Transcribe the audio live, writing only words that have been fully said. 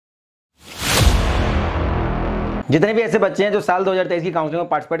जितने भी ऐसे बच्चे हैं जो साल 2023 की काउंसलिंग में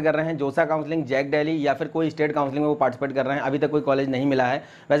पार्टिसिपेट कर रहे हैं, जोसा काउंसलिंग, जैक दिल्ली या फिर कोई स्टेट काउंसलिंग में वो पार्टिसिपेट कर रहे हैं, अभी तक कोई कॉलेज नहीं मिला है।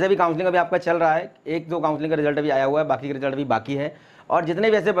 वैसे भी काउंसलिंग अभी आपका चल रहा है, एक दो काउंसलिंग का रिजल्ट अभी आया हुआ है, बाकी का रिजल्ट भी बाकी है। और जितने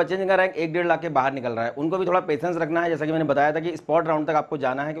भी ऐसे बच्चे जिनका रैंक 1-1.5 लाख के बाहर निकल रहा है, उनको भी थोड़ा पेशेंस रखना है। जैसा कि मैंने बताया था कि स्पॉट राउंड तक आपको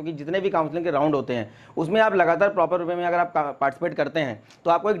जाना है, क्योंकि जितने भी काउंसलिंग के राउंड होते हैं उसमें आप लगातार प्रॉपर वे में अगर आप पार्टिसिपेट करते हैं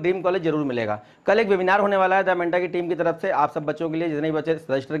तो आपको एक ड्रीम कॉलेज जरूर मिलेगा। कल एक वेबिनार होने वाला है द मेंटा की टीम की तरफ से आप सब बच्चों के लिए, जितने भी बच्चे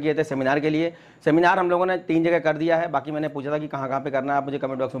रजिस्टर किए थे सेमिनार के लिए। सेमिनार हम लोगों ने 3 जगह कर दिया है, बाकी मैंने पूछा था कि कहाँ पे करना है, आप मुझे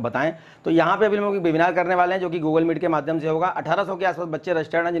कमेंट बॉक्स में बताएं। तो यहाँ पे अभी हम लोग वेबिनार करने वाले हैं जो कि गूगल मीट के माध्यम से होगा। 1800 के आसपास बच्चे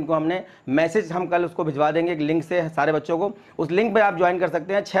रजिस्टर्ड हैं, जिनको हमने मैसेज हम कल उसको भिजवा देंगे एक लिंक से सारे बच्चों को। उस लिंक पर आप ज्वाइन कर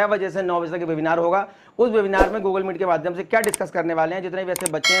सकते हैं। 6 बजे से 9 बजे तक वेबिनार होगा। उस वेबिनार में गूगल मीट के माध्यम से क्या डिस्कस करने वाले हैं, जितने भी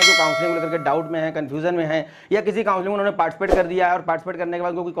ऐसे बच्चे हैं जो काउंसलिंग को लेकर के डाउट में हैं, कंफ्यूजन में हैं, या किसी काउंसलिंग में उन्होंने पार्टिसिपेट कर दिया है और पार्टिसिपेट करने के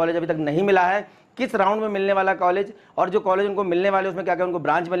बाद कोई कॉलेज अभी तक नहीं मिला है, किस राउंड में मिलने वाला कॉलेज, और जो कॉलेज उनको मिलने वाले उसमें क्या क्या उनको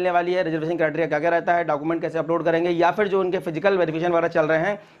ब्रांच मिलने वाली है, रिजर्वेशन क्राइटेरिया क्या क्या रहता है, डॉक्यूमेंट कैसे अपलोड करेंगे, या फिर जो उनके फिजिकल वेरिफिकेशन वगैरह चल रहे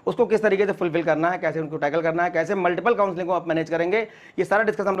हैं उसको किस तरीके से फुलफिल करना है, कैसे उनको टैकल करना है, कैसे मल्टीपल काउंसलिंग को आप मैनेज करेंगे, ये सारा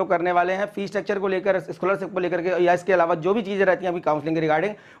डिस्कस हम लोग करने वाले हैं। फीस स्ट्रक्चर को लेकर, स्कॉलरशिप को लेकर के, या इसके अलावा जो भी चीज़ें रहती हैं अभी काउंसलिंग के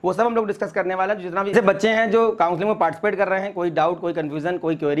रिगार्डिंग, वो सब हम लोग डिस्कस करने वाले हैं। जितना भी ऐसे बच्चे हैं जो काउंसलिंग में पार्टिसिपेट कर रहे हैं, कोई डाउट, कोई कंफ्यूजन,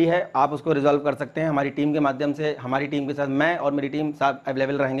 कोई क्वेरी है, आप उसको रिजॉल्व कर सकते हैं हमारी टीम के माध्यम से। हमारी टीम के साथ मैं और मेरी टीम साथ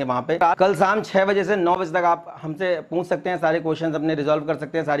अवेलेबल रहेंगे वहाँ पे। कल शाम 6 बजे से 9 बजे तक आप हमसे पूछ सकते हैं, सारे क्वेश्चंस अपने रिजॉल्व कर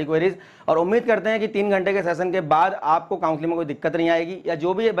सकते हैं, सारी क्वेरीज। और उम्मीद करते हैं कि 3 घंटे के सेशन के बाद आपको काउंसलिंग में कोई दिक्कत नहीं आएगी। या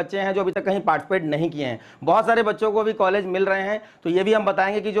जो भी ये बच्चे हैं जो अभी तक कहीं पार्टिसिपेट नहीं किए हैं, बहुत सारे बच्चों को भी कॉलेज मिल रहे हैं, तो ये भी हम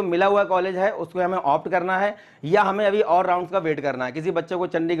बताएंगे कि जो मिला हुआ कॉलेज है उसको हमें ऑप्ट करना है या हमें अभी और राउंड्स का वेट करना है। किसी बच्चे को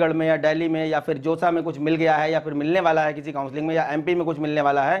चंडीगढ़ में या दिल्ली में या फिर जोसा में कुछ मिल गया है या फिर मिलने वाला है किसी काउंसलिंग में, या एमपी में कुछ मिलने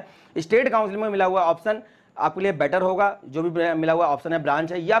वाला है, स्टेट काउंसलिंग में मिला हुआ ऑप्शन आपके लिए बेटर होगा, जो भी मिला हुआ ऑप्शन है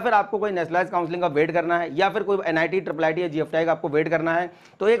ब्रांच है, या फिर आपको कोई नेशनलाइज काउंसलिंग का वेट करना है, या फिर कोई एनआईटी, ट्रिपल आईटी या जीएफटीआई का आपको वेट करना है।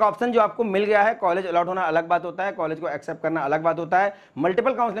 तो एक ऑप्शन जो आपको मिल गया है, कॉलेज अलॉट होना अलग बात होता है, कॉलेज को एक्सेप्ट करना अलग बात होता है।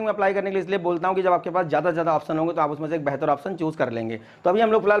 मल्टीपल काउंसलिंग में अप्लाई करने के लिए इसलिए बोलता हूं कि जब आपके पास ज़्यादा से ज़्यादा ऑप्शन होंगे तो आप उसमें से एक बेहतर ऑप्शन चूज कर लेंगे। तो अभी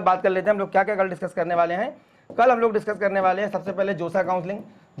हम लोग फिलहाल बात कर लेते हैं हम लोग क्या क्या कल डिस्कस करने वाले हैं। कल हम लोग डिस्कस करने वाले हैं सबसे पहले जोसा काउंसलिंग।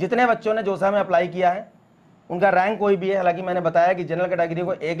 जितने बच्चों ने जोसा में अप्लाई किया है उनका रैंक कोई भी है, हालांकि मैंने बताया कि जनरल कैटेगरी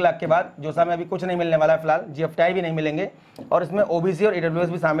को 1 लाख के बाद जोसा में अभी कुछ नहीं मिलने वाला है फिलहाल, जीएफटीआई भी नहीं मिलेंगे, और इसमें ओबीसी और ईडब्ल्यूएस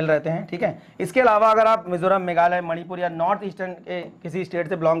भी शामिल रहते हैं, ठीक है। इसके अलावा अगर आप मिजोरम, मेघालय, मणिपुर या नॉर्थ ईस्टर्न के किसी स्टेट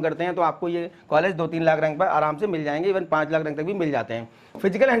से बिलोंग करते हैं तो आपको ये कॉलेज 2-3 लाख रैंक पर आराम से मिल जाएंगे, इवन 5 लाख रैंक तक भी मिल जाते हैं।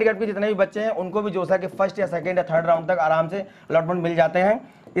 फिजिकल हैंडीकैप के जितने भी बच्चे हैं उनको भी जोसा के फर्स्ट या सेकेंड या थर्ड राउंड तक आराम से अलॉटमेंट मिल जाते हैं।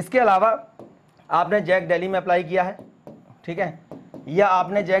 इसके अलावा आपने जैक दिल्ली में अप्लाई किया है, ठीक है, या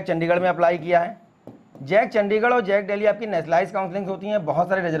आपने जैक चंडीगढ़ में अप्लाई किया है। जैक चंडीगढ़ और जैक दिल्ली आपकी नेशनलाइज काउंसलिंग होती हैं, बहुत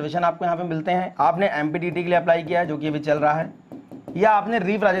सारे रिजर्वेशन आपको यहाँ पे मिलते हैं। आपने एमपीडीटी के लिए अप्लाई किया है जो कि अभी चल रहा है, या आपने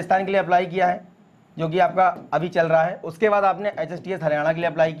रीफ राजस्थान के लिए अप्लाई किया है जो कि आपका अभी चल रहा है। उसके बाद आपने एचएसटीएस हरियाणा के लिए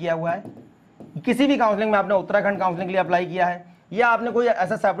अप्लाई किया हुआ है। किसी भी काउंसलिंग में आपने उत्तराखंड काउंसलिंग के लिए अप्लाई किया है, या आपने कोई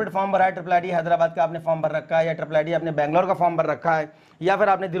ऐसा सेपरेट फॉर्म भरा है, ट्रिपल आईटी हैदराबाद का आपने फॉर्म भर रखा है, या ट्रिपल आईटी आपने बैंगलोर का फॉर्म भर रखा है, या फिर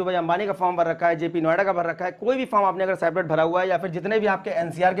आपने धीरूभाई अंबानी का फॉर्म भर रखा है, जेपी नोएडा का भर रखा है, कोई भी फॉर्म आपने अगर सेपरेट भरा हुआ है, या फिर जितने भी आपके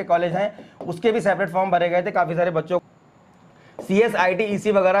एनसीआर के कॉलेज हैं उसके भी सेपरेट फॉर्म भरे गए थे काफ़ी सारे बच्चों, सीएस, आईटी,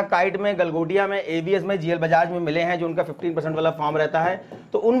 ईसी वगैरह, काइट में, गलगोटिया में, एबीएस में, जीएल बजाज में मिले हैं जो उनका 15% वाला फॉर्म रहता है,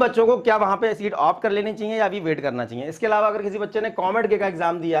 तो उन बच्चों को क्या वहाँ पे सीट ऑप्ट कर लेनी चाहिए या अभी वेट करना चाहिए। इसके अलावा अगर किसी बच्चे ने कॉमेड के का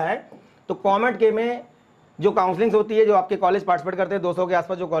एग्जाम दिया है तो कॉमेड के में जो काउंसलिंग होती है, जो आपके कॉलेज पार्टिसिपेट करते हैं 200 के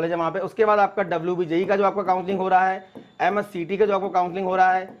आसपास जो कॉलेज है वहाँ पे, उसके बाद आपका WBJE का जो आपका काउंसलिंग हो रहा है, MSCT का जो आपको काउंसलिंग हो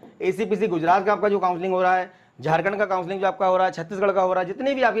रहा है, ACPC गुजरात का आपका जो काउंसलिंग हो रहा है, झारखंड का काउंसलिंग जो आपका हो रहा है, छत्तीसगढ़ का हो रहा है,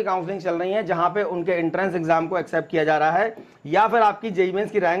 जितनी भी आपकी काउंसलिंग चल रही है जहाँ पे उनके एंट्रेंस एग्जाम को एक्सेप्ट किया जा रहा है, या फिर आपकी जेईई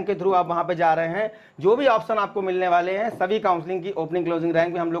मेंस की रैंक के थ्रू आप वहाँ पे जा रहे हैं, जो भी ऑप्शन आपको मिलने वाले हैं, सभी काउंसलिंग की ओपनिंग क्लोजिंग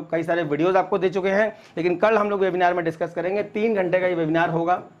रैंक में हम लोग कई सारे वीडियोज आपको दे चुके हैं, लेकिन कल हम लोग वेबिनार में डिस्कस करेंगे। 3 घंटे का ये वेबिनार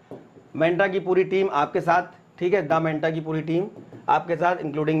होगा, मेंटा की पूरी टीम आपके साथ, ठीक है, द मेंटा की पूरी टीम आपके साथ,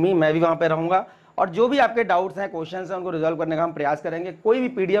 इंक्लूडिंग मी, मैं भी वहाँ पे रहूँगा, और जो भी आपके डाउट्स हैं, क्वेश्चंस हैं, उनको रिजॉल्व करने का हम प्रयास करेंगे। कोई भी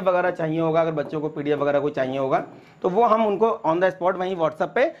पीडीएफ वगैरह चाहिए होगा, अगर बच्चों को पीडीएफ वगैरह कोई चाहिए होगा तो वो हम उनको ऑन द स्पॉट वहीं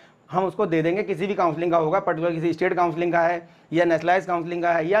व्हाट्सएप पे हम उसको दे देंगे। किसी भी काउंसलिंग का होगा, पर्टिकुलर किसी स्टेट काउंसलिंग का है या नेशनलाइज काउंसलिंग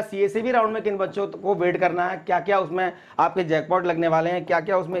का है, या सीएसईबी राउंड में किन बच्चों को वेट करना है, क्या क्या उसमें आपके जैकपॉट लगने वाले हैं, क्या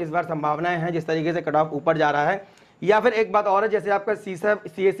क्या उसमें इस बार संभावनाएं हैं जिस तरीके से कट ऑफ ऊपर जा रहा है। या फिर एक बात और है, जैसे आपका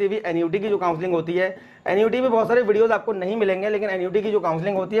सीएसईबी एनयूटी की जो काउंसलिंग होती है, एनयूटी में बहुत सारे वीडियोस आपको नहीं मिलेंगे, लेकिन एनयूटी की जो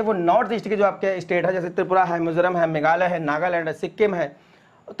काउंसलिंग होती है वो नॉर्थ ईस्ट के जो आपके स्टेट है, जैसे त्रिपुरा है, मिजोरम है, मेघालय है, नागालैंड है, सिक्किम है,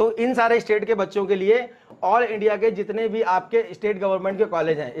 तो इन सारे स्टेट के बच्चों के लिए ऑल इंडिया के जितने भी आपके स्टेट गवर्नमेंट के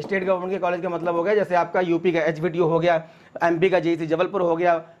कॉलेज हैं, स्टेट गवर्नमेंट के कॉलेज का मतलब हो गया जैसे आपका यूपी का एचवीटीयू हो गया, एमपी का जेईसी जबलपुर हो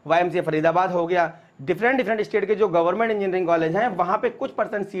गया, वाईएमसीए फरीदाबाद हो गया, डिफरेंट स्टेट के जो गवर्नमेंट इंजीनियरिंग कॉलेज हैं वहां पे कुछ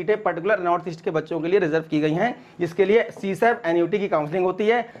परसेंट सीटें पर्टिकुलर नॉर्थ ईस्ट के बच्चों के लिए रिजर्व की गई हैं, जिसके लिए सीसैप एनयूटी की काउंसलिंग होती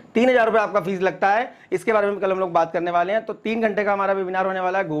है। 3000 रुपये आपका फीस लगता है। इसके बारे में कल हम लोग बात करने वाले हैं। तो 3 घंटे का हमारा वेबिनार होने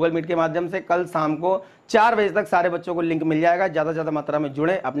वाला है गूगल मीट के माध्यम से। कल शाम को 4 बजे तक सारे बच्चों को लिंक मिल जाएगा। ज़्यादा से ज़्यादा मात्रा में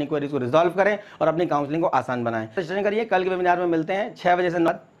जुड़े, अपनी क्वेरीज को रिजॉल्व करें और अपनी काउंसलिंग को आसान बनाएं। रजिस्ट्रेशन करिए। कल के वेबिनार में मिलते हैं 6 बजे से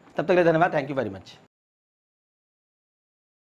 9। तब तक के लिए धन्यवाद। Thank you very much.